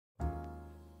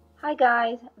Hi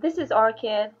guys, this is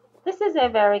Orchid. This is a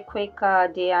very quick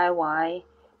DIY.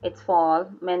 It's fall.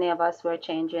 Many of us were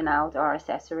changing out our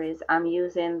accessories. I'm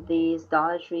using these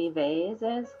Dollar Tree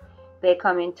vases. They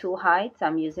come in two heights.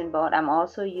 I'm using both. I'm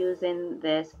also using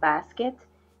this basket.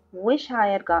 Wish I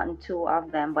had gotten two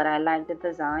of them, but I like the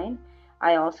design.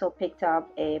 I also picked up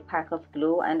a pack of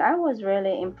glue and I was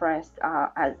really impressed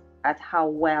at how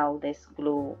well this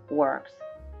glue works.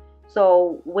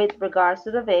 So with regards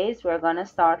to the vase, we're going to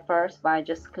start first by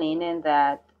just cleaning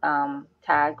that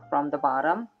tag from the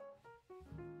bottom.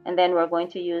 And then we're going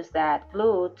to use that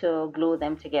glue to glue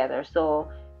them together. So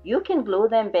you can glue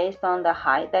them based on the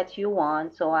height that you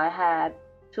want. So I had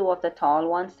two of the tall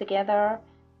ones together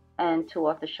and two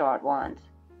of the short ones.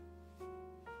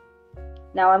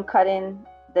 Now I'm cutting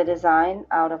the design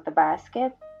out of the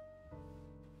basket.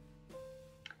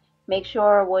 Make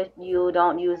sure you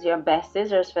don't use your best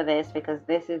scissors for this because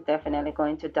this is definitely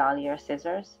going to dull your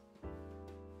scissors.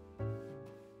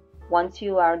 Once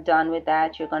you are done with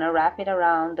that, you're going to wrap it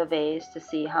around the vase to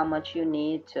see how much you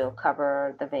need to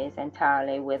cover the vase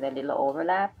entirely with a little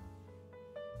overlap,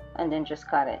 and then just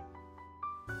cut it.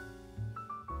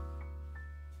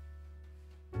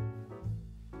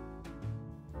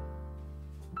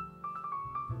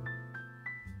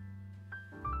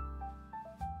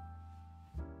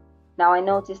 Now I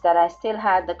noticed that I still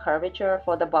had the curvature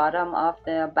for the bottom of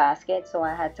the basket, so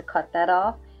I had to cut that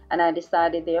off, and I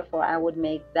decided therefore I would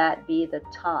make that be the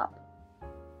top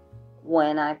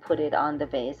when I put it on the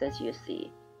vase. As you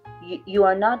see, you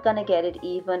are not going to get it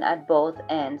even at both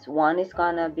ends. One is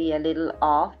going to be a little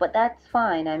off, but that's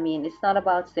fine. I mean, it's not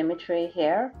about symmetry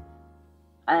here.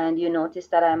 And you notice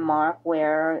that I mark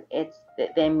where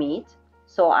they meet,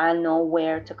 so I'll know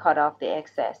where to cut off the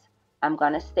excess. I'm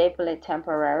going to staple it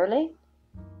temporarily.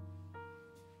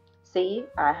 See,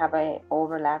 I have an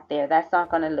overlap there. That's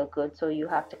not going to look good, so you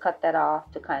have to cut that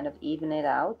off to kind of even it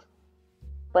out.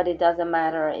 But it doesn't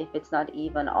matter if it's not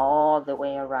even all the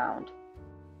way around.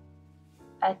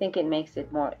 I think it makes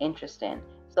it more interesting.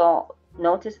 So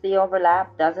notice the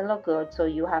overlap doesn't look good, so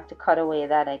you have to cut away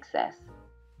that excess.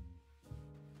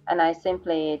 And I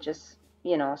simply just,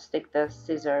 stick the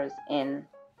scissors in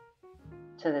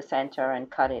to the center and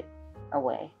cut it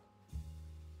away.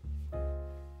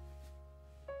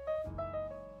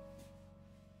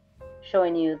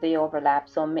 Showing you the overlap.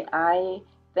 So I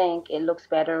think it looks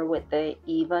better with the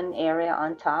even area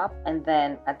on top, and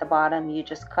then at the bottom you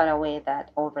just cut away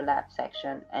that overlap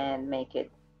section and make it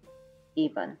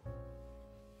even.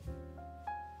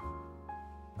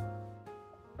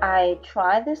 I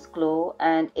tried this glue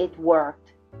and it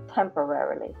worked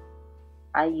temporarily.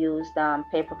 I used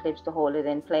paper clips to hold it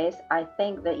in place. I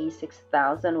think the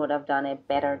E6000 would have done a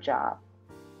better job.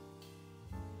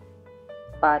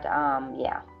 But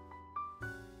yeah.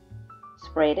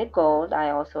 Sprayed it gold. I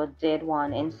also did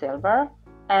one in silver.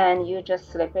 And you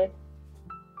just slip it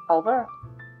over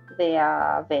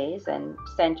the vase and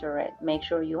center it. Make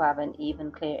sure you have an even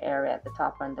clear area at the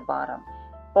top and the bottom.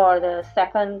 For the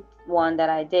second one that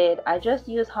I did, I just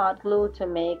used hot glue to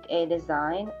make a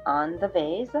design on the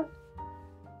vase.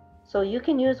 So you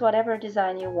can use whatever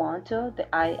design you want to.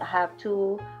 I have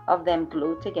two of them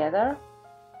glued together.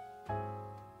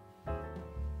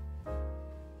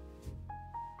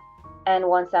 And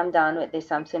once I'm done with this,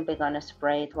 I'm simply going to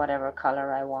spray it whatever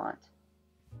color I want.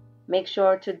 Make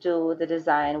sure to do the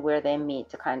design where they meet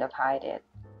to kind of hide it.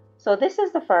 So this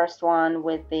is the first one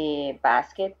with the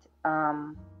basket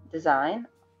design.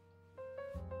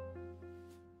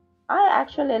 I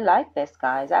actually like this,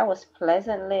 guys. I was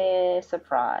pleasantly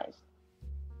surprised.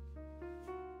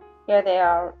 Here they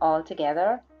are all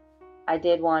together. I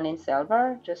did one in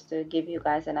silver just to give you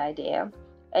guys an idea.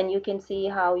 And you can see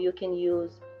how you can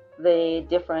use the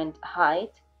different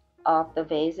height of the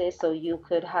vases. So you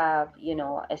could have,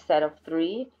 a set of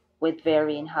 3 with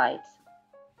varying heights.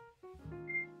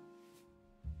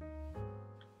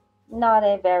 Not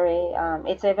a very,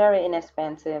 it's a very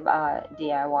inexpensive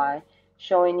DIY.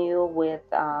 Showing you with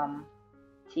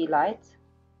tea lights.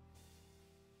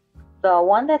 The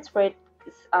one that sprayed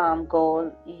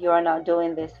gold, you're not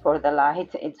doing this for the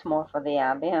light, it's more for the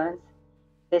ambience.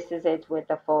 This is it with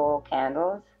the full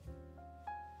candles.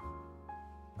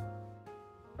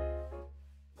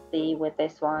 See, with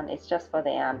this one, it's just for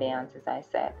the ambience, as I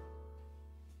said.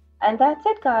 And that's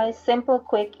it, guys. Simple,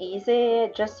 quick, easy.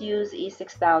 Just use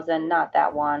E6000, not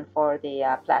that one for the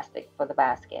plastic for the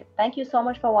basket. Thank you so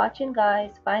much for watching, guys.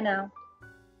 Bye now.